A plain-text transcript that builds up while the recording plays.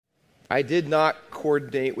I did not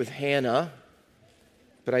coordinate with Hannah,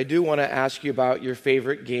 but I do want to ask you about your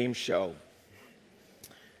favorite game show.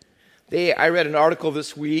 I read an article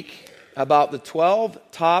this week about the 12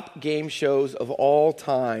 top game shows of all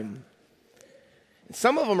time.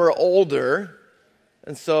 Some of them are older,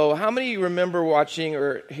 and so how many of you remember watching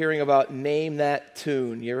or hearing about Name That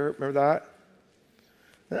Tune? You ever remember that?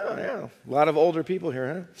 Oh, yeah. A lot of older people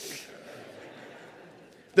here, huh?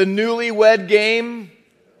 The Newlywed Game?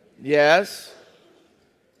 Yes.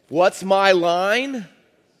 What's My Line?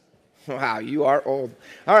 Wow, you are old.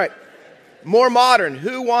 All right. More modern.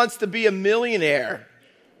 Who Wants to Be a Millionaire?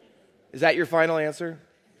 Is that your final answer?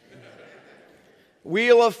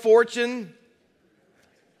 Wheel of Fortune?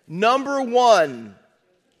 Number one.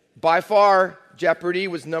 By far, Jeopardy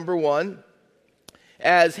was number one.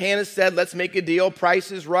 As Hannah said, Let's Make a Deal,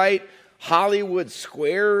 Price is Right, Hollywood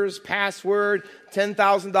Squares, Password,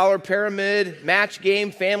 $10,000 Pyramid, Match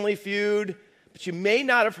Game, Family Feud. But you may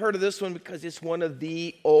not have heard of this one because it's one of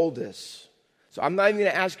the oldest. So I'm not even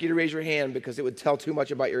going to ask you to raise your hand because it would tell too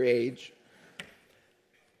much about your age.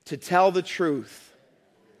 To Tell the Truth.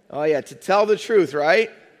 Oh yeah, To Tell the Truth,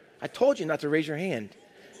 right? I told you not to raise your hand.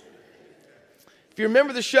 If you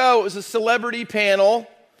remember the show, it was a celebrity panel,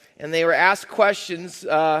 and they were asked questions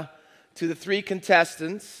to the three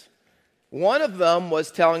contestants. One of them was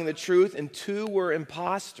telling the truth, and two were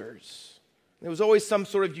imposters. There was always some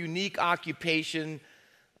sort of unique occupation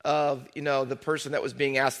of, the person that was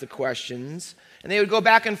being asked the questions. And they would go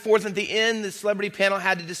back and forth. At the end, the celebrity panel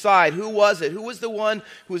had to decide who was it? Who was the one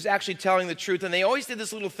who was actually telling the truth? And they always did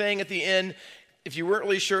this little thing at the end, if you weren't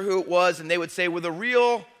really sure who it was, and they would say, with a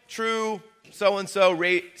real, true, so-and-so,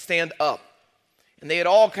 stand up. And they had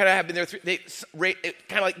all kind of have been there. They kind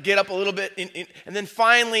of like get up a little bit. And then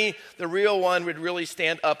finally, the real one would really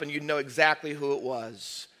stand up and you'd know exactly who it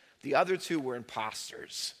was. The other two were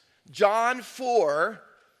imposters. John 4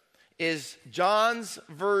 is John's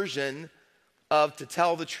version of To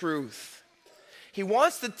Tell the Truth. He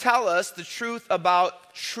wants to tell us the truth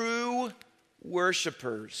about true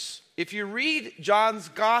worshipers. If you read John's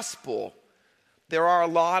gospel, there are a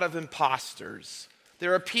lot of imposters.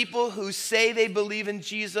 There are people who say they believe in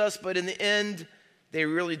Jesus, but in the end, they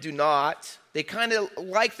really do not. They kind of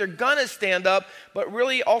like they're going to stand up, but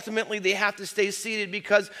really, ultimately, they have to stay seated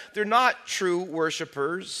because they're not true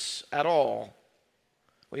worshipers at all.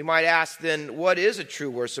 We might ask then, what is a true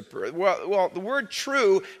worshiper? Well, the word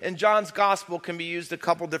true in John's gospel can be used a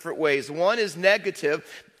couple different ways. One is negative,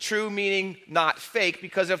 true meaning not fake,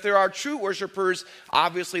 because if there are true worshipers,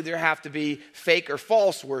 obviously there have to be fake or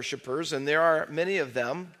false worshipers, and there are many of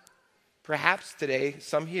them, perhaps today,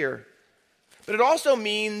 some here. But it also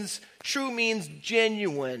means, true means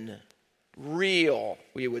genuine, real,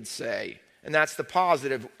 we would say, and that's the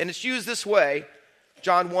positive. And it's used this way.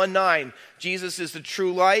 John 1:9, Jesus is the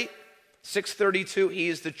true light. 6:32, he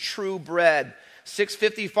is the true bread.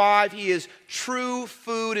 6:55, he is true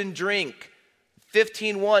food and drink.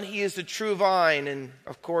 15:1, he is the true vine. And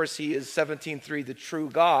of course, he is 17:3, the true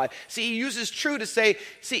God. See, he uses true to say,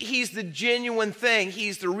 he's the genuine thing.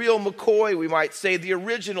 He's the real McCoy, we might say, the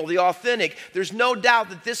original, the authentic. There's no doubt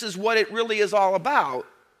that this is what it really is all about.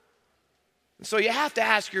 So you have to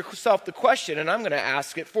ask yourself the question, and I'm going to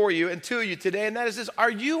ask it for you and to you today, and that is this: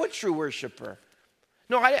 are you a true worshiper?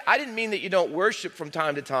 No, I didn't mean that you don't worship from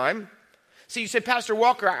time to time. See, you say, Pastor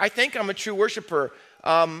Walker, I think I'm a true worshiper.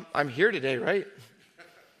 I'm here today, right?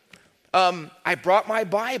 I brought my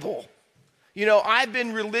Bible. I've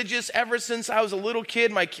been religious ever since I was a little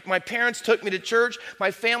kid. My parents took me to church.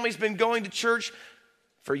 My family's been going to church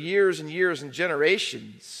for years and years and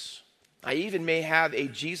generations. I even may have a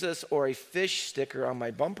Jesus or a fish sticker on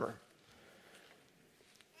my bumper.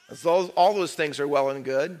 All those things are well and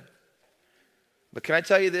good. But can I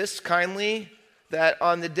tell you this kindly, that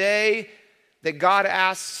on the day that God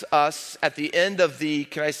asks us at the end of the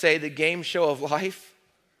game show of life,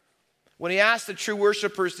 when he asks the true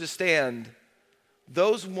worshipers to stand,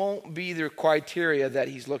 those won't be the criteria that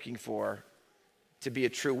he's looking for to be a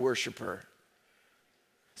true worshiper.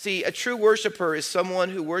 See, a true worshiper is someone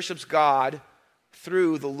who worships God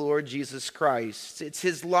through the Lord Jesus Christ. It's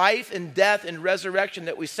his life and death and resurrection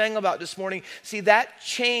that we sang about this morning. See, that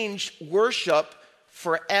changed worship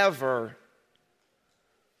forever.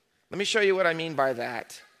 Let me show you what I mean by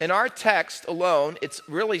that. In our text alone, it's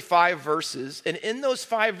really 5 verses. And in those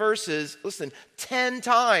 5 verses, listen, 10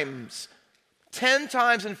 times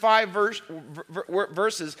in 5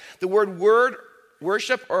 verses, the word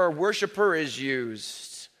worship or worshiper is used.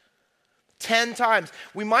 10 times.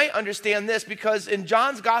 We might understand this because in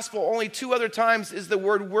John's gospel, only 2 other times is the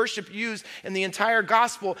word worship used in the entire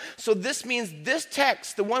gospel. So this means this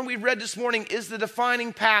text, the one we read this morning, is the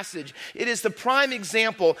defining passage. It is the prime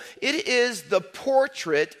example. It is the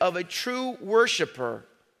portrait of a true worshiper.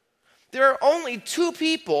 There are only 2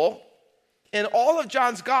 people in all of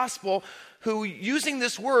John's gospel who, using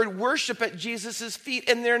this word, worship at Jesus' feet,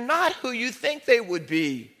 and they're not who you think they would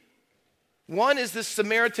be. One is the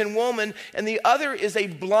Samaritan woman, and the other is a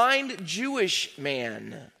blind Jewish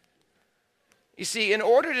man. You see, in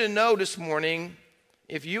order to know this morning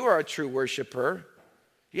if you are a true worshiper,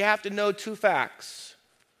 you have to know 2 facts.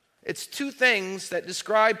 It's 2 things that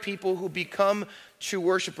describe people who become true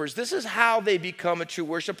worshipers. This is how they become a true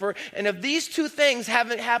worshiper. And if these 2 things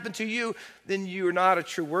haven't happened to you, then you're not a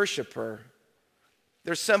true worshiper.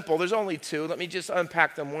 They're simple. There's only 2. Let me just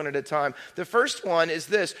unpack them one at a time. The first one is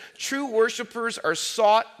this: true worshipers are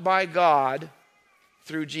sought by God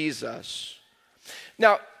through Jesus.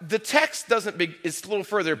 Now, the text it's a little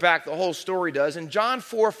further back, the whole story does. In John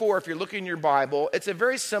 4:4, if you're looking in your Bible, it's a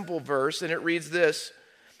very simple verse, and it reads this: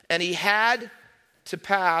 and he had to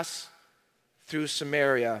pass through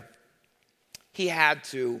Samaria. He had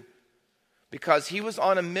to, because he was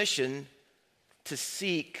on a mission to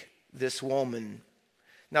seek this woman.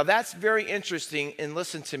 Now that's very interesting, and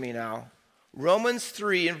listen to me now. Romans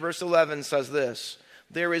 3 in verse 11 says this: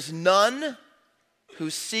 there is none who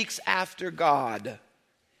seeks after God,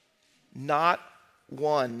 not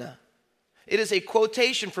one. It is a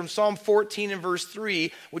quotation from Psalm 14 and verse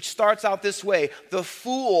 3, which starts out this way: the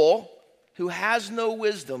fool who has no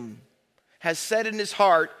wisdom has said in his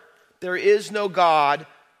heart, there is no God,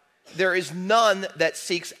 there is none that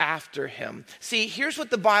seeks after him. See, here's what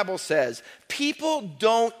the Bible says: people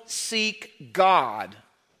don't seek God.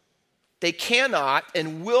 They cannot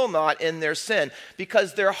and will not in their sin,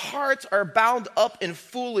 because their hearts are bound up in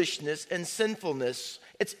foolishness and sinfulness.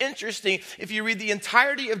 It's interesting, if you read the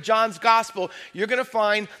entirety of John's gospel, you're going to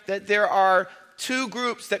find that there are 2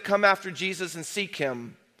 groups that come after Jesus and seek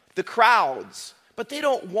him. The crowds. But they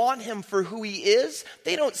don't want him for who he is.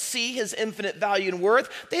 They don't see his infinite value and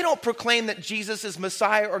worth. They don't proclaim that Jesus is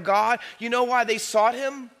Messiah or God. You know why they sought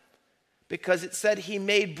him? Because it said he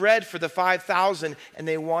made bread for the 5,000 and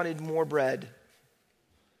they wanted more bread.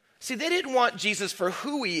 See, they didn't want Jesus for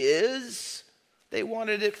who he is. They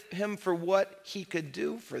wanted him for what he could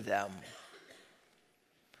do for them.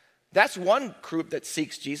 That's one group that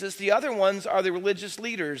seeks Jesus. The other ones are the religious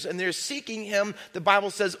leaders, and they're seeking him, the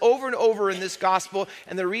Bible says over and over in this gospel,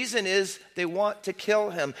 and the reason is they want to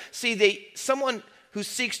kill him. See, someone who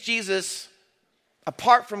seeks Jesus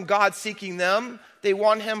apart from God seeking them, they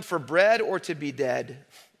want him for bread or to be dead.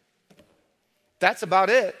 That's about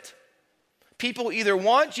it. People either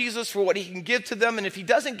want Jesus for what he can give to them, and if he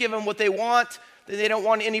doesn't give them what they want, they don't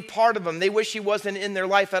want any part of him. They wish he wasn't in their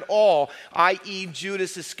life at all, i.e.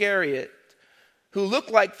 Judas Iscariot, who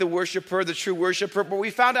looked like the worshiper, the true worshiper, but we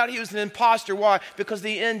found out he was an imposter. Why? Because in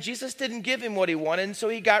the end, Jesus didn't give him what he wanted, and so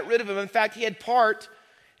he got rid of him. In fact, he had part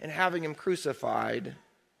in having him crucified.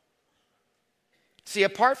 See,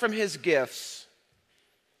 apart from his gifts,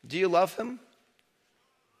 do you love him?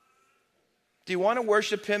 Do you want to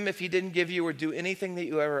worship him if he didn't give you or do anything that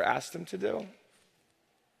you ever asked him to do?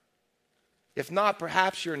 If not,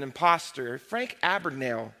 perhaps you're an imposter. Frank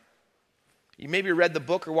Abagnale, you maybe read the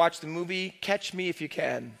book or watched the movie, Catch Me If You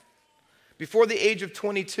Can. Before the age of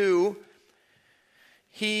 22,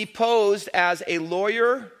 he posed as a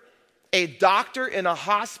lawyer, a doctor in a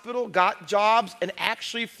hospital, got jobs, and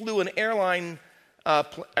actually flew an airlines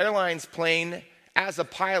plane as a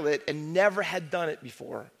pilot and never had done it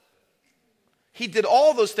before. He did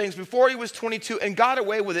all those things before he was 22 and got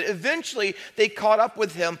away with it. Eventually, they caught up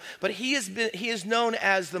with him, but he is known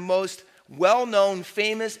as the most well-known,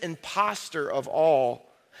 famous imposter of all.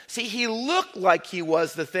 See, he looked like he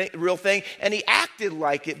was the real thing, and he acted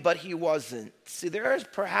like it, but he wasn't. See, there is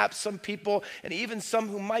perhaps some people, and even some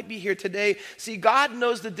who might be here today. See, God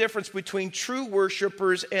knows the difference between true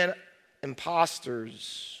worshipers and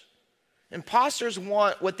imposters. Imposters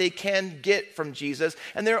want what they can get from Jesus,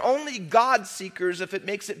 and they're only God seekers if it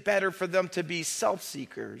makes it better for them to be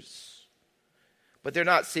self-seekers. But they're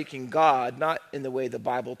not seeking God, not in the way the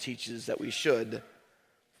Bible teaches that we should.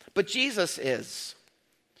 But Jesus is.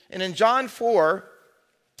 And in John 4,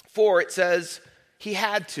 it says he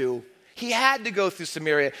had to. He had to go through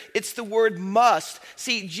Samaria. It's the word must.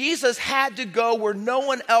 See, Jesus had to go where no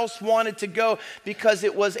one else wanted to go because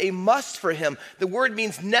it was a must for him. The word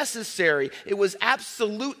means necessary. It was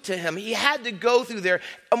absolute to him. He had to go through there.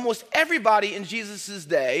 Almost everybody in Jesus'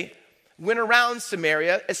 day went around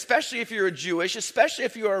Samaria, especially if you're a Jewish, especially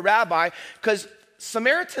if you're a rabbi, because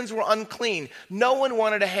Samaritans were unclean. No one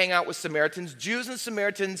wanted to hang out with Samaritans. Jews and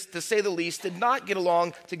Samaritans, to say the least, did not get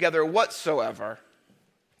along together whatsoever.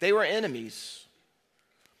 They were enemies.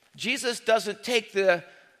 Jesus doesn't take the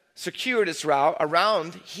circuitous route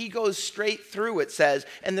around. He goes straight through, it says.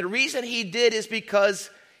 And the reason he did is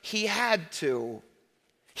because he had to.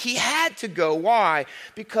 He had to go. Why?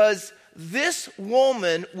 Because this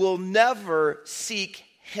woman will never seek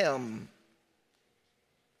him.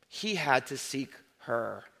 He had to seek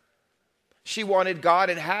her. She wanted God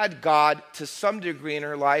and had God to some degree in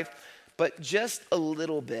her life, but just a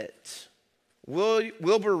little bit.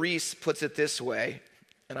 Wilbur Reese puts it this way,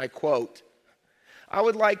 and I quote, "I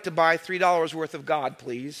would like to buy $3 worth of God,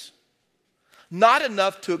 please. Not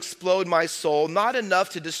enough to explode my soul, not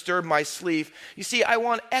enough to disturb my sleep. You see, I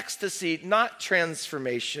want ecstasy, not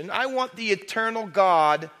transformation. I want the eternal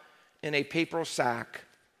God in a paper sack.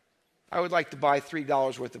 I would like to buy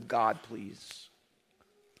 $3 worth of God, please."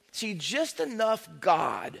 See, just enough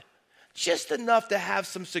God, just enough to have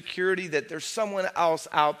some security that there's someone else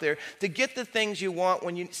out there to get the things you want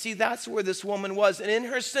when you see. That's where this woman was. And in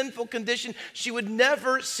her sinful condition, she would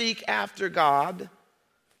never seek after God.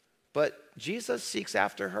 But Jesus seeks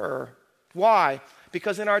after her. Why?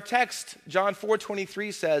 Because in our text, John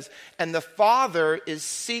 4:23 says, "And the Father is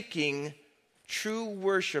seeking true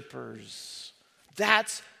worshipers."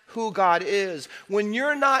 That's who God is. When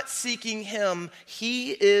you're not seeking him,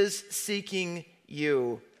 he is seeking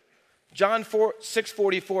you. John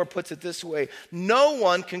 6:44 puts it this way. "No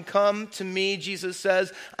one can come to me," Jesus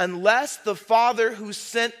says, "unless the Father who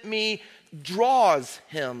sent me draws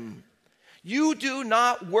him." You do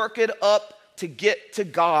not work it up to get to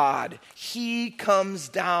God. He comes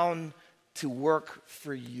down to work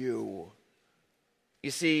for you.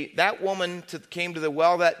 You see, that woman came to the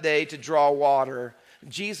well that day to draw water.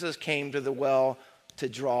 Jesus came to the well to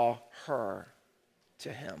draw her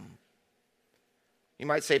to him. You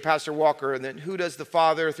might say, "Pastor Walker, and then who does the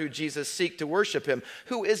Father through Jesus seek to worship him?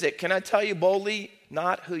 Who is it?" Can I tell you boldly?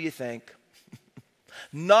 Not who you think.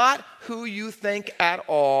 Not who you think at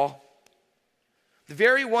all. The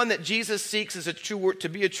very one that Jesus seeks as to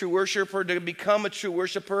be a true worshiper, to become a true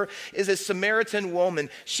worshiper, is a Samaritan woman.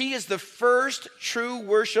 She is the first true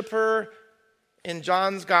worshiper in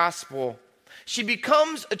John's gospel. She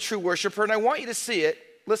becomes a true worshiper, and I want you to see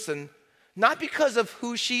it. Listen, not because of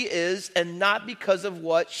who she is and not because of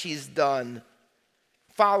what she's done.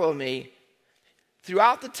 Follow me.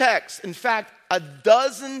 Throughout the text, in fact, a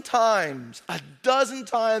dozen times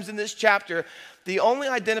in this chapter, the only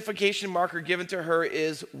identification marker given to her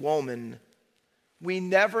is woman. We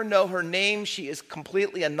never know her name. She is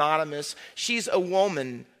completely anonymous. She's a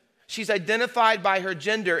woman. She's identified by her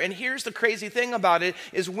gender. And here's the crazy thing about it,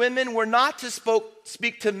 is women were not to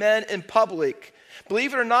speak to men in public.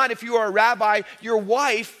 Believe it or not, if you are a rabbi, your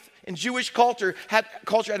wife in Jewish culture had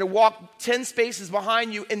to walk 10 spaces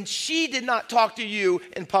behind you, and she did not talk to you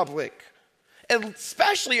in public. And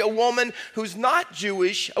especially a woman who's not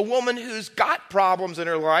Jewish, a woman who's got problems in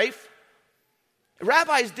her life.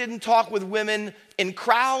 Rabbis didn't talk with women in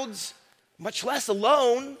crowds, much less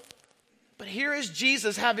alone. But here is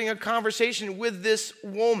Jesus having a conversation with this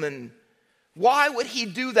woman. Why would he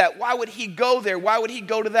do that? Why would he go there? Why would he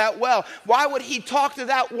go to that well? Why would he talk to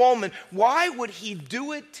that woman? Why would he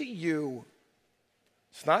do it to you?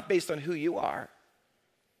 It's not based on who you are.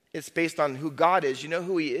 It's based on who God is. You know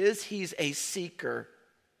who he is? He's a seeker.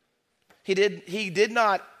 He did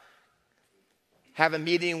not have a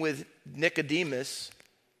meeting with Nicodemus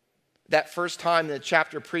that first time in the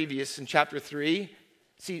chapter previous, in chapter 3.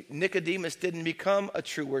 See, Nicodemus didn't become a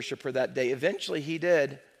true worshiper that day. Eventually he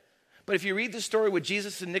did. But if you read the story with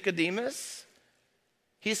Jesus and Nicodemus,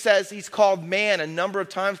 he says he's called man a number of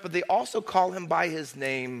times, but they also call him by his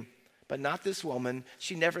name. But not this woman.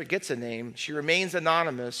 She never gets a name. She remains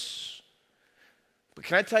anonymous. But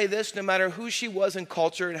can I tell you this? No matter who she was in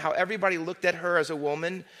culture and how everybody looked at her as a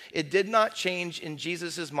woman, it did not change in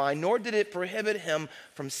Jesus' mind, nor did it prohibit him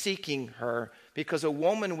from seeking her, because a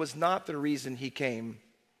woman was not the reason he came.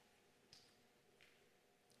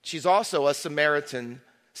 She's also a Samaritan.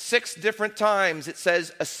 6 different times it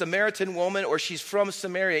says a Samaritan woman, or she's from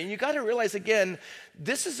Samaria. And you got to realize again,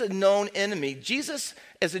 this is a known enemy. Jesus,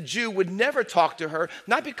 as a Jew, would never talk to her,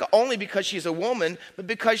 not only because she's a woman, but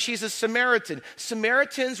because she's a Samaritan.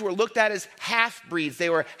 Samaritans were looked at as half-breeds. They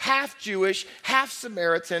were half Jewish, half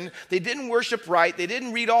Samaritan. They didn't worship right. They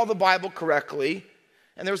didn't read all the Bible correctly.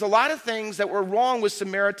 And there was a lot of things that were wrong with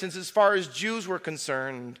Samaritans as far as Jews were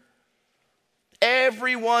concerned.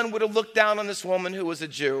 Everyone would have looked down on this woman who was a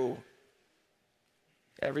Jew.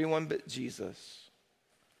 Everyone but Jesus.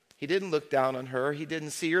 He didn't look down on her. He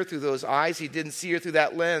didn't see her through those eyes. He didn't see her through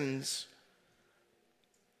that lens.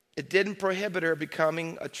 It didn't prohibit her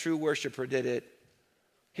becoming a true worshiper, did it?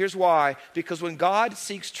 Here's why. Because when God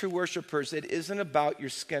seeks true worshipers, it isn't about your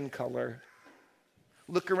skin color.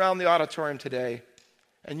 Look around the auditorium today,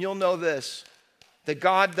 and you'll know this, that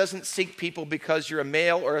God doesn't seek people because you're a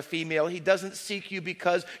male or a female. He doesn't seek you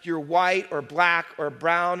because you're white or black or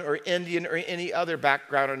brown or Indian or any other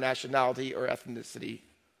background or nationality or ethnicity.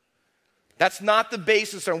 That's not the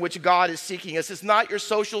basis on which God is seeking us. It's not your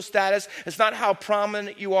social status. It's not how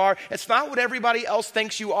prominent you are. It's not what everybody else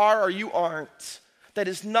thinks you are or you aren't. That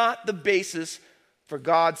is not the basis for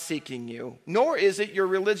God seeking you. Nor is it your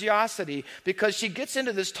religiosity, because she gets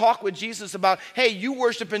into this talk with Jesus about, hey, you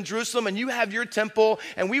worship in Jerusalem and you have your temple,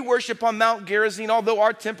 and we worship on Mount Gerizim. Although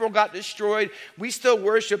our temple got destroyed, we still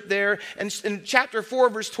worship there. And in chapter 4,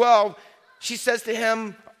 verse 12, she says to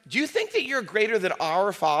him, do you think that you're greater than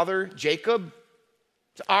our father, Jacob?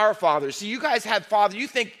 It's our father. So you guys have father. You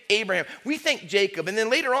think Abraham. We think Jacob. And then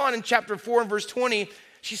later on in chapter 4 and verse 20,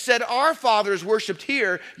 she said, our fathers worshiped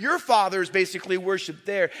here. Your fathers basically worshiped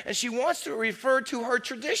there. And she wants to refer to her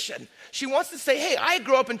tradition. She wants to say, hey, I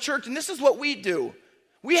grew up in church and this is what we do.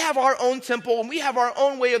 We have our own temple and we have our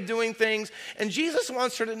own way of doing things. And Jesus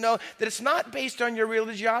wants her to know that it's not based on your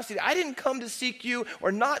religiosity. I didn't come to seek you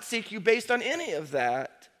or not seek you based on any of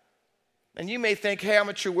that. And you may think, hey, I'm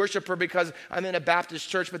a true worshiper because I'm in a Baptist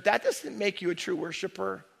church, but that doesn't make you a true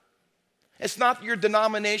worshiper. It's not your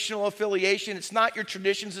denominational affiliation. It's not your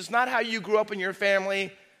traditions. It's not how you grew up in your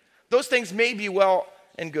family. Those things may be well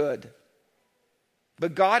and good.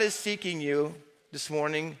 But God is seeking you this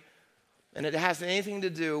morning, and it has anything to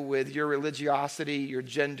do with your religiosity, your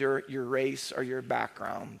gender, your race, or your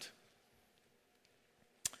background.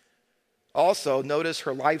 Also, notice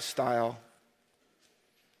her lifestyle.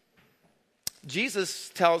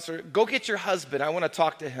 Jesus tells her, go get your husband. I want to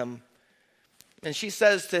talk to him. And she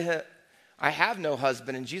says to him, I have no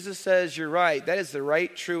husband. And Jesus says, you're right. That is the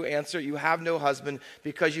right, true answer. You have no husband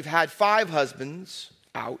because you've had 5 husbands.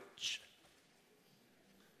 Ouch.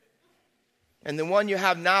 And the one you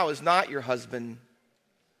have now is not your husband.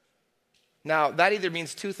 Now, that either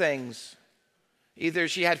means 2 things. Either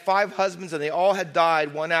she had 5 husbands and they all had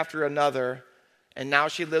died one after another, and now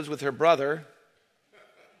she lives with her brother.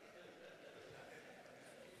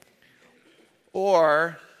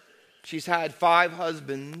 Or she's had 5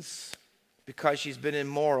 husbands because she's been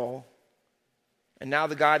immoral. And now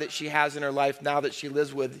the guy that she has in her life, now that she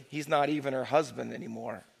lives with, he's not even her husband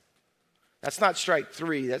anymore. That's not strike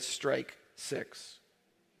 3, that's strike 6.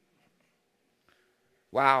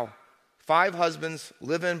 Wow. 5 husbands,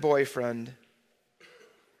 live-in boyfriend.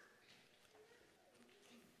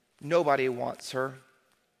 Nobody wants her.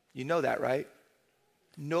 You know that, right?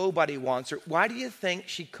 Nobody wants her. Why do you think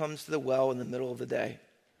she comes to the well in the middle of the day?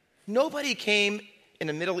 Nobody came in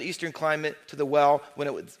a Middle Eastern climate to the well when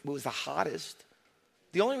it was the hottest.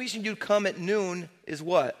 The only reason you'd come at noon is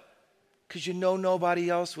what? Because you know nobody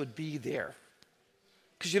else would be there.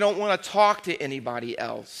 Because you don't want to talk to anybody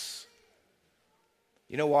else.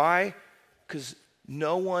 You know why? Because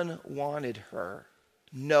no one wanted her.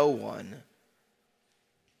 No one.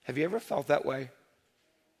 Have you ever felt that way?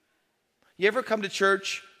 You ever come to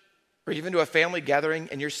church or even to a family gathering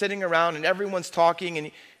and you're sitting around and everyone's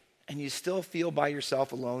talking and you still feel by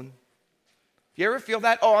yourself alone? You ever feel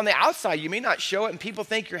that? Oh, on the outside, you may not show it and people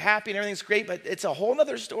think you're happy and everything's great, but it's a whole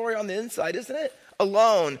other story on the inside, isn't it?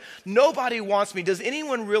 Alone. Nobody wants me. Does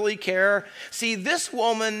anyone really care? See, this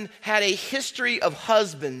woman had a history of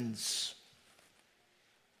husbands.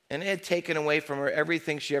 And it had taken away from her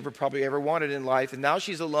everything she probably ever wanted in life. And now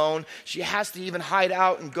she's alone. She has to even hide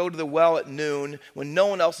out and go to the well at noon when no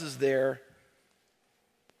one else is there.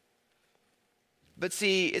 But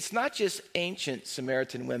see, it's not just ancient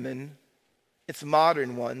Samaritan women. It's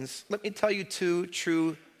modern ones. Let me tell you 2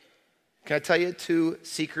 can I tell you 2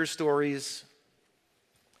 seeker stories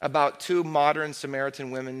about 2 modern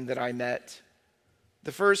Samaritan women that I met?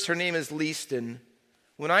 The first, her name is Leaston.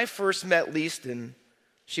 When I first met Leaston,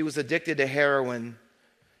 she was addicted to heroin.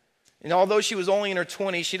 And although she was only in her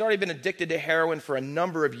 20s, she'd already been addicted to heroin for a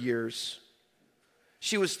number of years.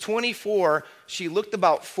 She was 24. She looked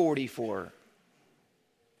about 44.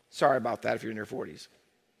 Sorry about that if you're in your 40s.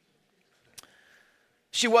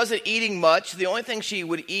 She wasn't eating much. The only thing she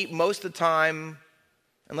would eat most of the time,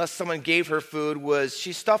 unless someone gave her food, was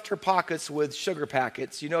she stuffed her pockets with sugar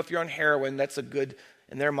packets. You know, if you're on heroin, that's a good,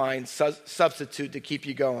 in their mind, substitute to keep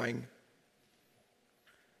you going.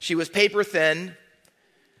 She was paper thin,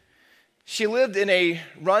 She lived in a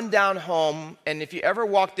rundown home, and if you ever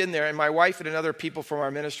walked in there, and my wife and other people from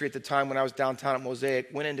our ministry at the time when I was downtown at Mosaic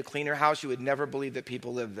went in to clean her house, you would never believe that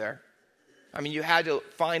people lived there. I mean, you had to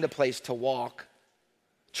find a place to walk.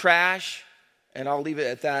 Trash, and I'll leave it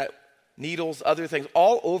at that, needles, other things,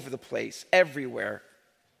 all over the place, everywhere.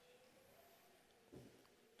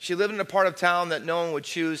 She lived in a part of town that no one would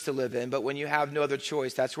choose to live in, but when you have no other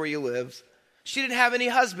choice, that's where you live. She didn't have any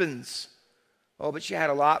husbands. Oh, but she had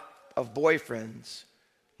a lot of boyfriends,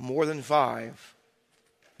 more than 5,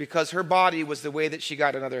 because her body was the way that she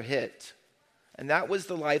got another hit. And that was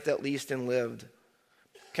the life that Leaston lived.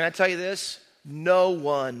 Can I tell you this? No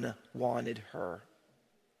one wanted her.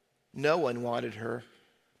 No one wanted her.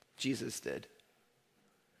 Jesus did.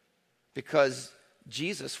 Because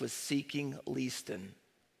Jesus was seeking Leaston.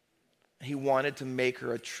 He wanted to make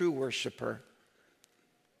her a true worshiper.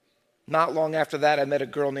 Not long after that, I met a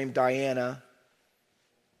girl named Diana.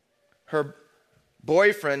 Her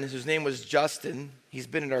boyfriend, whose name was Justin, he's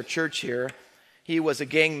been in our church here. He was a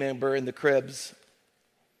gang member in the Cribs.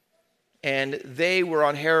 And they were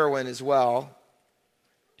on heroin as well.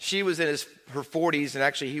 She was in her 40s, and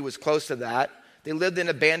actually he was close to that. They lived in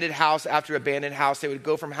abandoned house after abandoned house. They would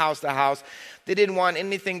go from house to house. They didn't want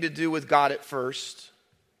anything to do with God at first.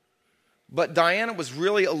 But Diana was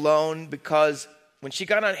really alone because when she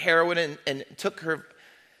got on heroin and took her,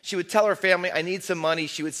 she would tell her family, I need some money.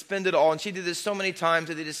 She would spend it all. And she did this so many times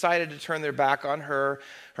that they decided to turn their back on her.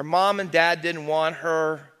 Her mom and dad didn't want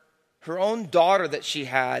her. Her own daughter that she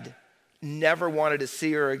had never wanted to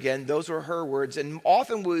see her again. Those were her words. And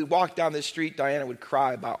often when we walked down the street, Diana would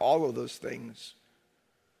cry about all of those things.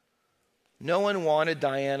 No one wanted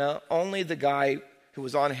Diana, only the guy who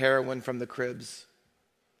was on heroin from the Cribs.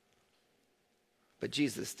 But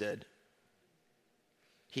Jesus did.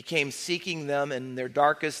 He came seeking them in their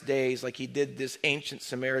darkest days like he did this ancient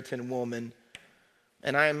Samaritan woman.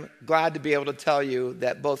 And I'm glad to be able to tell you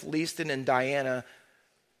that both Leaston and Diana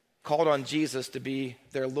called on Jesus to be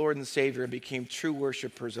their Lord and Savior and became true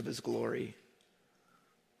worshipers of his glory.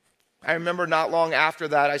 I remember not long after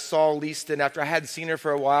that, I saw Leaston. After I hadn't seen her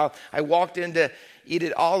for a while, I walked in to eat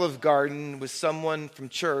at Olive Garden with someone from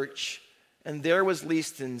church, and there was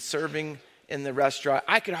Leaston serving in the restaurant.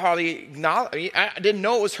 I could hardly acknowledge, I didn't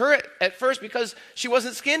know it was her at first because she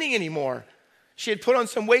wasn't skinny anymore. She had put on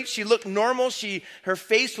some weight. She looked normal. Her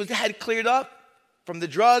face had cleared up from the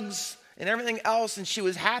drugs and everything else, and she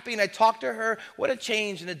was happy, and I talked to her. What a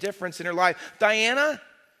change and a difference in her life. Diana,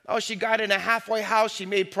 she got in a halfway house. She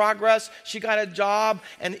made progress. She got a job,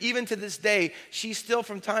 and even to this day, she still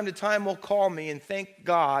from time to time will call me and thank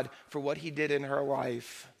God for what he did in her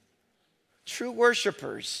life. True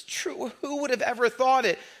worshipers. Who would have ever thought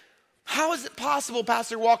it? How is it possible,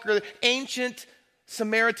 Pastor Walker, ancient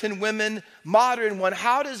Samaritan women, modern one,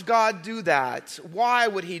 how does God do that? Why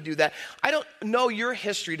would he do that? I don't know your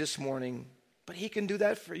history this morning, but he can do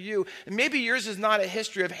that for you. And maybe yours is not a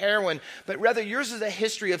history of heroin, but rather yours is a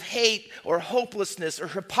history of hate or hopelessness or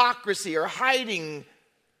hypocrisy or hiding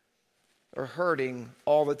or hurting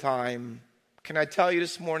all the time. Can I tell you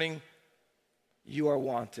this morning, you are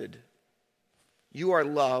wanted. You are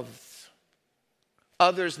loved.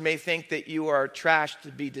 Others may think that you are trash to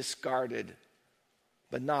be discarded,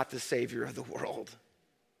 but not the Savior of the world.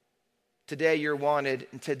 Today you're wanted,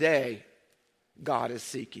 and today God is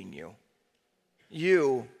seeking you.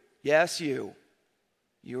 You, yes you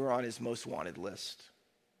are on his most wanted list.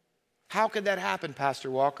 How could that happen,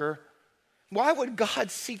 Pastor Walker? Why would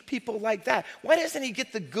God seek people like that? Why doesn't he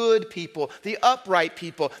get the good people, the upright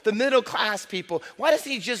people, the middle class people? Why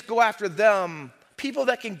doesn't he just go after them? People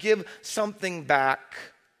that can give something back.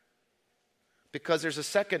 Because there's a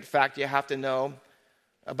second fact you have to know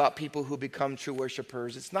about people who become true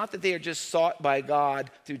worshipers. It's not that they are just sought by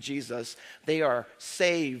God through Jesus. They are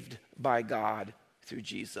saved by God through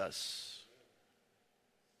Jesus.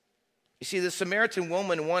 You see, the Samaritan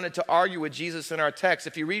woman wanted to argue with Jesus in our text.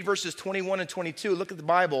 If you read verses 21 and 22, look at the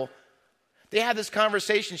Bible. They had this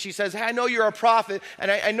conversation. She says, hey, I know you're a prophet,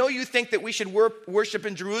 and I know you think that we should worship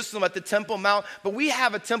in Jerusalem at the Temple Mount, but we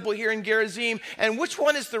have a temple here in Gerizim, and which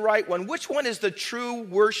one is the right one? Which one is the true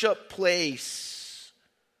worship place?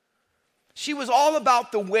 She was all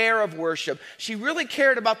about the where of worship. She really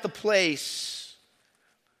cared about the place.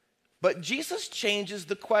 But Jesus changes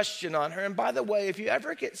the question on her. And by the way, if you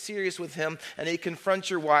ever get serious with him and he confronts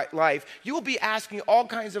your life, you will be asking all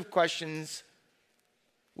kinds of questions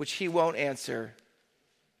which he won't answer.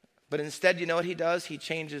 But instead, you know what he does? He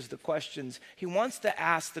changes the questions. He wants to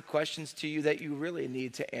ask the questions to you that you really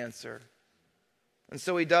need to answer. And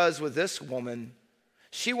so he does with this woman.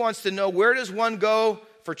 She wants to know, where does one go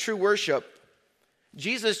for true worship?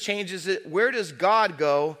 Jesus changes it. Where does God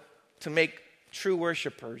go to make true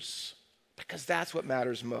worshipers? Because that's what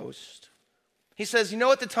matters most. He says, you know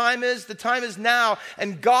what the time is? The time is now,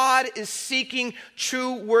 and God is seeking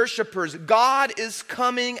true worshipers. God is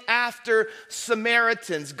coming after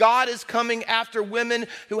Samaritans. God is coming after women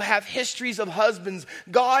who have histories of husbands.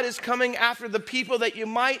 God is coming after the people that you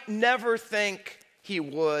might never think he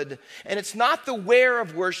would. And it's not the where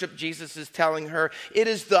of worship, Jesus is telling her. It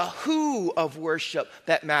is the who of worship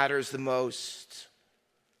that matters the most.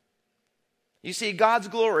 You see, God's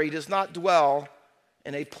glory does not dwell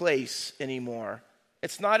in a place anymore.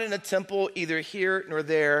 It's not in a temple either here nor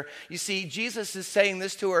there. You see, Jesus is saying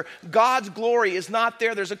this to her. God's glory is not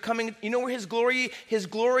there. There's a coming, you know where his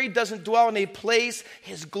glory doesn't dwell in a place.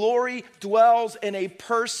 His glory dwells in a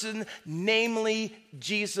person, namely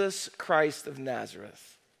Jesus Christ of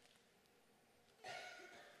Nazareth.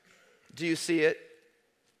 Do you see it?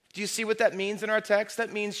 Do you see what that means in our text?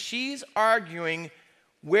 That means she's arguing,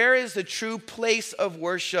 where is the true place of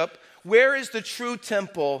worship? Where is the true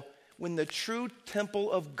temple when the true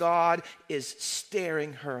temple of God is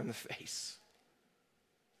staring her in the face?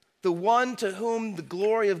 The one to whom the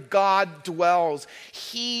glory of God dwells,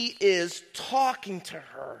 he is talking to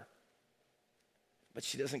her. But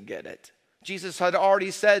she doesn't get it. Jesus had already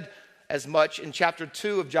said as much in chapter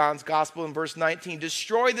 2 of John's Gospel in verse 19.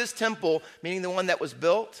 Destroy this temple, meaning the one that was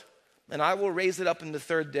built, and I will raise it up in the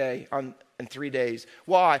third day, in 3 days.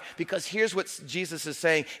 Why? Because here's what Jesus is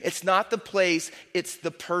saying. It's not the place, it's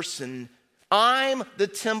the person. I'm the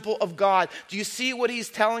temple of God. Do you see what he's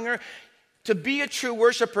telling her? To be a true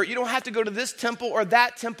worshiper, you don't have to go to this temple or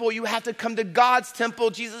that temple. You have to come to God's temple.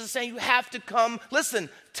 Jesus is saying you have to come, listen,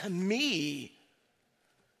 to me.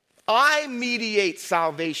 I mediate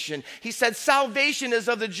salvation. He said salvation is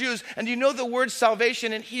of the Jews. And you know the word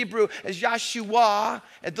salvation in Hebrew is Yahshua,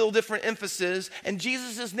 a little different emphasis. And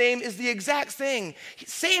Jesus' name is the exact thing.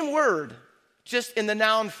 Same word, just in the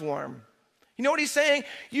noun form. You know what he's saying?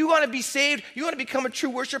 You want to be saved? You want to become a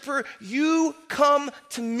true worshiper? You come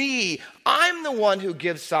to me. I'm the one who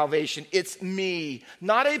gives salvation. It's me,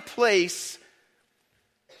 not a place,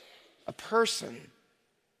 a person.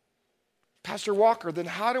 Pastor Walker, then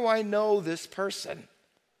how do I know this person?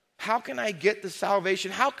 How can I get the salvation?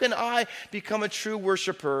 How can I become a true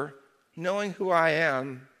worshiper knowing who I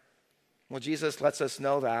am? Well, Jesus lets us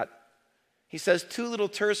know that. He says two little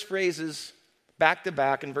terse phrases back to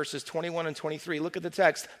back in verses 21 and 23. Look at the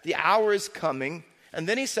text. The hour is coming. And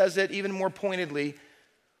then he says it even more pointedly.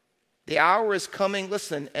 The hour is coming,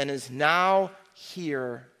 listen, and is now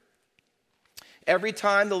here. Every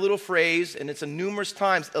time the little phrase, and it's a numerous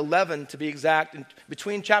times, 11 to be exact,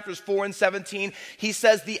 between chapters 4 and 17, he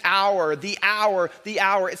says the hour, the hour, the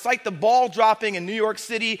hour. It's like the ball dropping in New York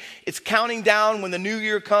City. It's counting down when the new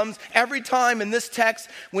year comes. Every time in this text,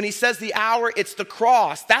 when he says the hour, it's the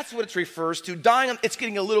cross. That's what it refers to. Dying, it's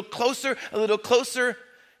getting a little closer, a little closer.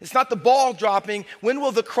 It's not the ball dropping. When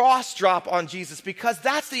will the cross drop on Jesus? Because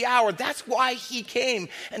that's the hour. That's why he came.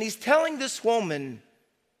 And he's telling this woman,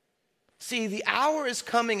 see, the hour is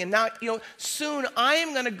coming, and now, soon I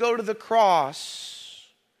am going to go to the cross.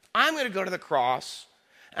 I'm going to go to the cross.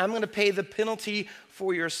 And I'm going to pay the penalty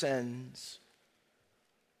for your sins.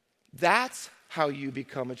 That's how you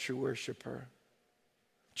become a true worshiper.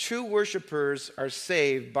 True worshipers are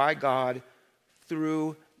saved by God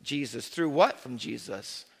through Jesus. Through what from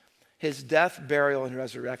Jesus? His death, burial, and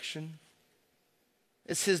resurrection.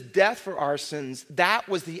 It's his death for our sins. That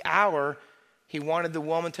was the hour he wanted the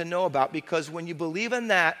woman to know about, because when you believe in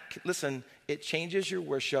that, listen, it changes your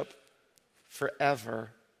worship forever.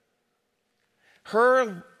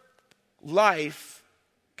 Her life,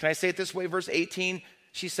 can I say it this way, verse 18,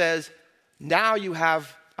 she says, now you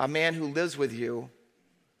have a man who lives with you,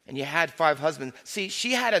 and you had 5 husbands. See,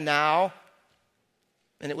 she had a now,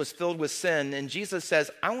 and it was filled with sin, and Jesus says,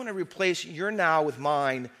 I want to replace your now with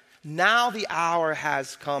mine. Now the hour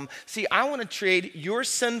has come. See, I want to trade your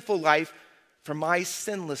sinful life for my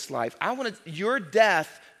sinless life. I want your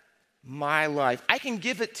death, my life. I can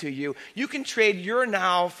give it to you. You can trade your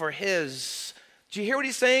now for his. Do you hear what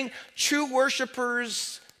he's saying? True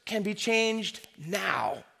worshipers can be changed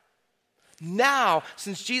now. Now,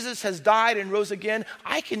 since Jesus has died and rose again,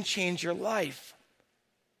 I can change your life.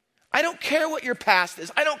 I don't care what your past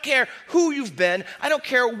is. I don't care who you've been. I don't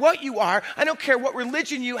care what you are. I don't care what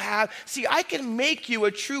religion you have. See, I can make you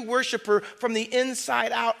a true worshiper from the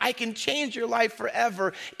inside out. I can change your life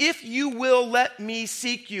forever if you will let me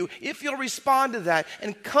seek you. If you'll respond to that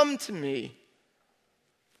and come to me,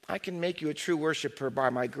 I can make you a true worshiper by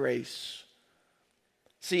my grace.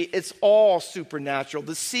 See, it's all supernatural.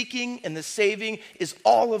 The seeking and the saving is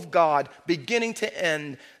all of God, beginning to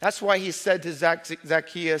end. That's why he said to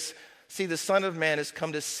Zacchaeus, see, the Son of Man has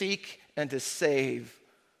come to seek and to save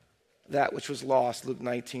that which was lost, Luke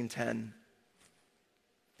 19:10.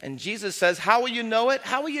 And Jesus says, how will you know it?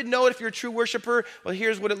 How will you know it if you're a true worshiper? Well,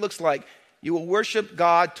 here's what it looks like. You will worship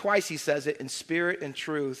God, twice he says it, in spirit and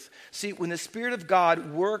truth. See, when the Spirit of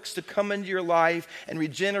God works to come into your life and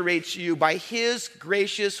regenerates you by his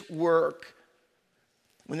gracious work,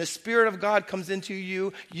 when the Spirit of God comes into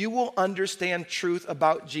you, you will understand truth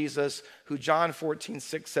about Jesus, who John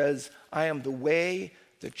 14:6 says, I am the way,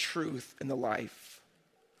 the truth, and the life.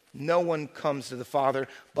 No one comes to the Father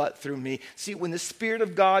but through me. See, when the Spirit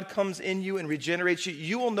of God comes in you and regenerates you,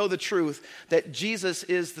 you will know the truth that Jesus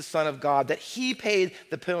is the Son of God, that he paid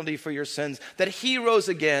the penalty for your sins, that he rose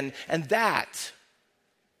again, and that,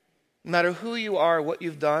 no matter who you are, what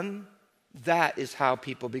you've done, that is how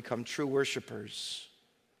people become true worshipers.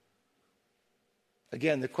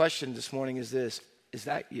 Again, the question this morning is this: is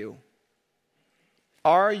that you?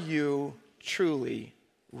 Are you truly,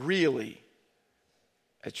 really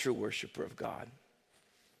a true worshiper of God?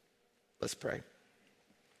 Let's pray.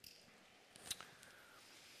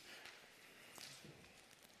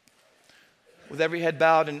 With every head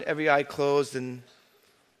bowed and every eye closed and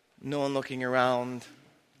no one looking around,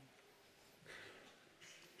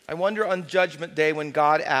 I wonder on Judgment Day when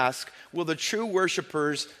God asks, will the true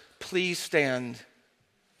worshipers please stand?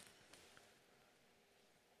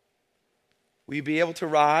 Will you be able to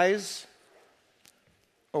rise,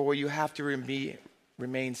 or will you have to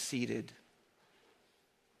remain seated?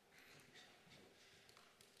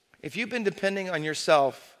 If you've been depending on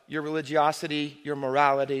yourself, your religiosity, your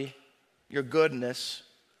morality, your goodness,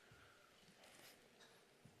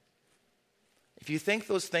 if you think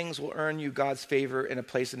those things will earn you God's favor and a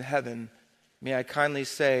place in heaven, may I kindly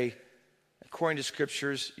say, according to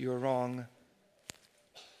scriptures, you are wrong.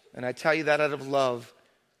 And I tell you that out of love,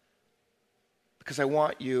 because I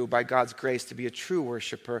want you, by God's grace, to be a true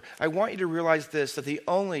worshiper. I want you to realize this, that the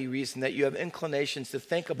only reason that you have inclinations to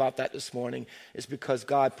think about that this morning is because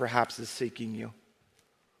God perhaps is seeking you.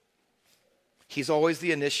 He's always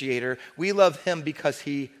the initiator. We love him because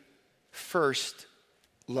he first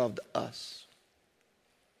loved us.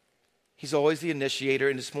 He's always the initiator,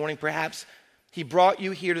 and this morning perhaps he brought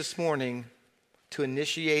you here this morning to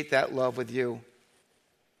initiate that love with you.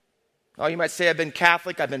 Oh, you might say, I've been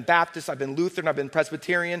Catholic, I've been Baptist, I've been Lutheran, I've been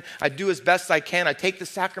Presbyterian. I do as best I can. I take the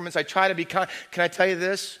sacraments. I try to be kind. Can I tell you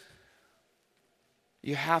this?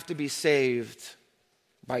 You have to be saved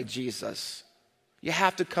by Jesus. You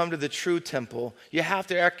have to come to the true temple. You have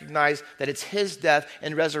to recognize that it's his death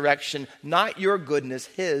and resurrection, not your goodness,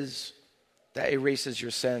 his, that erases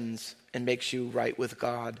your sins and makes you right with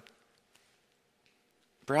God.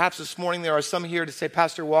 Perhaps this morning there are some here to say,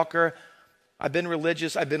 Pastor Walker, I've been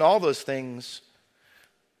religious, I've been all those things.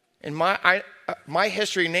 And my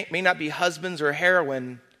history may not be husbands or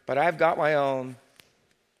heroin, but I've got my own.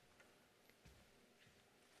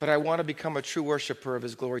 But I want to become a true worshiper of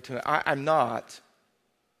his glory tonight. I'm not.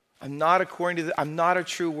 I'm not a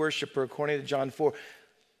true worshiper according to John 4.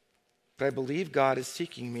 But I believe God is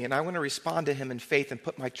seeking me, and I want to respond to him in faith and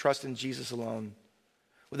put my trust in Jesus alone.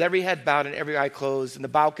 With every head bowed and every eye closed, in the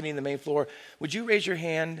balcony and the main floor, would you raise your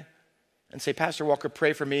hand and say, Pastor Walker,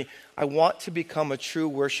 pray for me. I want to become a true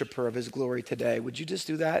worshiper of his glory today. Would you just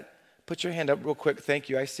do that? Put your hand up real quick. Thank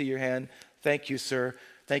you. I see your hand. Thank you, sir.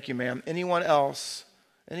 Thank you, ma'am. Anyone else?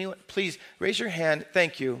 Anyone? Please raise your hand.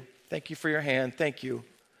 Thank you. Thank you for your hand. Thank you.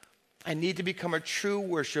 I need to become a true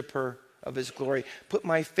worshiper of his glory. Put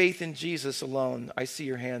my faith in Jesus alone. I see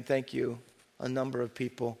your hand. Thank you. A number of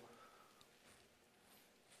people.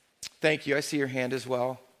 Thank you. I see your hand as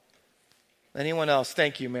well. Anyone else?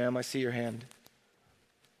 Thank you, ma'am. I see your hand.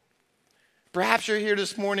 Perhaps you're here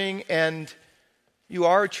this morning and you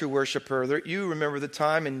are a true worshiper. You remember the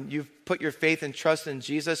time and you've put your faith and trust in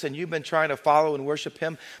Jesus and you've been trying to follow and worship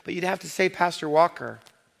him, but you'd have to say, Pastor Walker,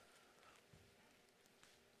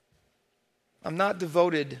 I'm not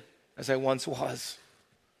devoted as I once was.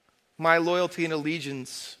 My loyalty and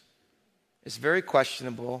allegiance is very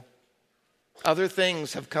questionable. Other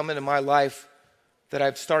things have come into my life that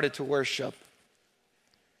I've started to worship.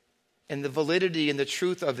 And the validity and the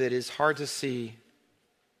truth of it is hard to see.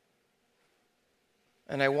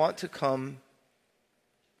 And I want to come,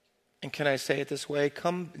 and can I say it this way?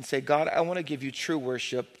 Come and say, God, I want to give you true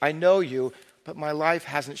worship. I know you, but my life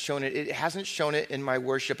hasn't shown it. It hasn't shown it in my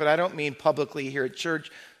worship. And I don't mean publicly here at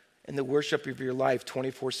church, in the worship of your life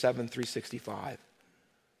 24/7, 365.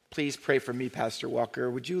 Please pray for me, Pastor Walker.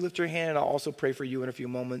 Would you lift your hand? I'll also pray for you in a few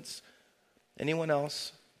moments. Anyone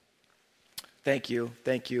else? Thank you.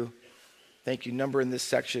 Thank you. Thank you. Number in this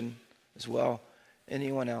section as well.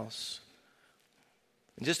 Anyone else?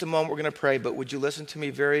 In just a moment, we're going to pray, but would you listen to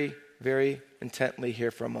me very, very intently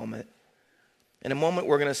here for a moment? In a moment,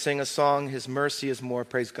 we're going to sing a song, His Mercy is More.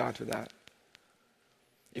 Praise God for that.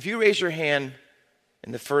 If you raise your hand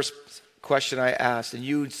in the first question I asked, and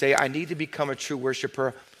you say, I need to become a true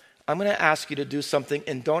worshiper, I'm going to ask you to do something,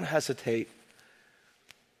 and don't hesitate.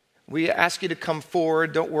 We ask you to come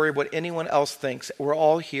forward. Don't worry what anyone else thinks. We're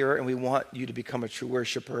all here, and we want you to become a true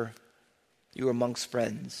worshiper. You are amongst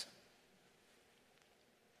friends.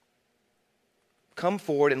 Come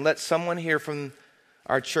forward and let someone here from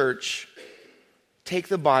our church take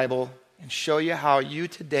the Bible and show you how you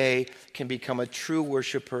today can become a true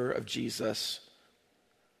worshiper of Jesus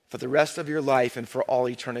for the rest of your life and for all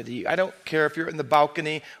eternity. I don't care if you're in the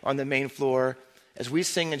balcony or on the main floor. As we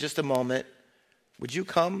sing in just a moment, would you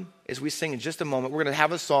come? As we sing in just a moment, we're going to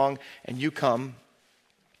have a song and you come.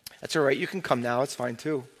 That's all right. You can come now. It's fine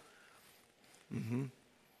too.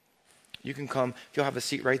 You can come. If you'll have a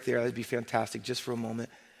seat right there, that'd be fantastic just for a moment.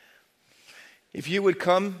 If you would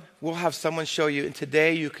come, we'll have someone show you. And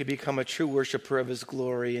today you could become a true worshiper of His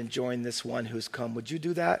glory and join this one who's come. Would you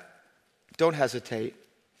do that? Don't hesitate.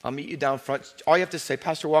 I'll meet you down front. All you have to say,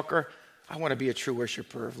 Pastor Walker, I want to be a true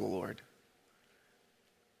worshiper of the Lord.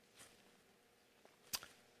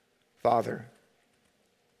 Father,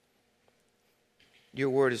 your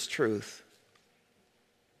word is truth.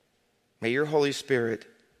 May your Holy Spirit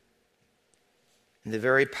and the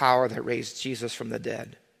very power that raised Jesus from the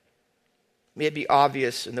dead, may it be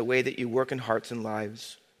obvious in the way that you work in hearts and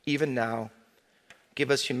lives, even now.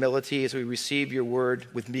 Give us humility as we receive your word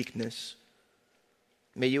with meekness.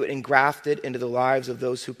 May you engraft it into the lives of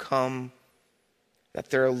those who come, that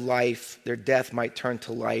their life, their death might turn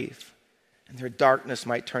to life, and their darkness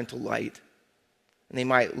might turn to light, and they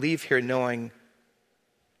might leave here knowing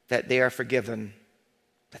that they are forgiven,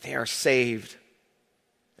 that they are saved,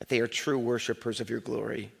 that they are true worshipers of your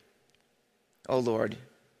glory. Oh Lord,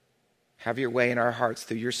 have your way in our hearts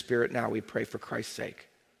through your Spirit now, we pray for Christ's sake.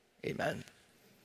 Amen.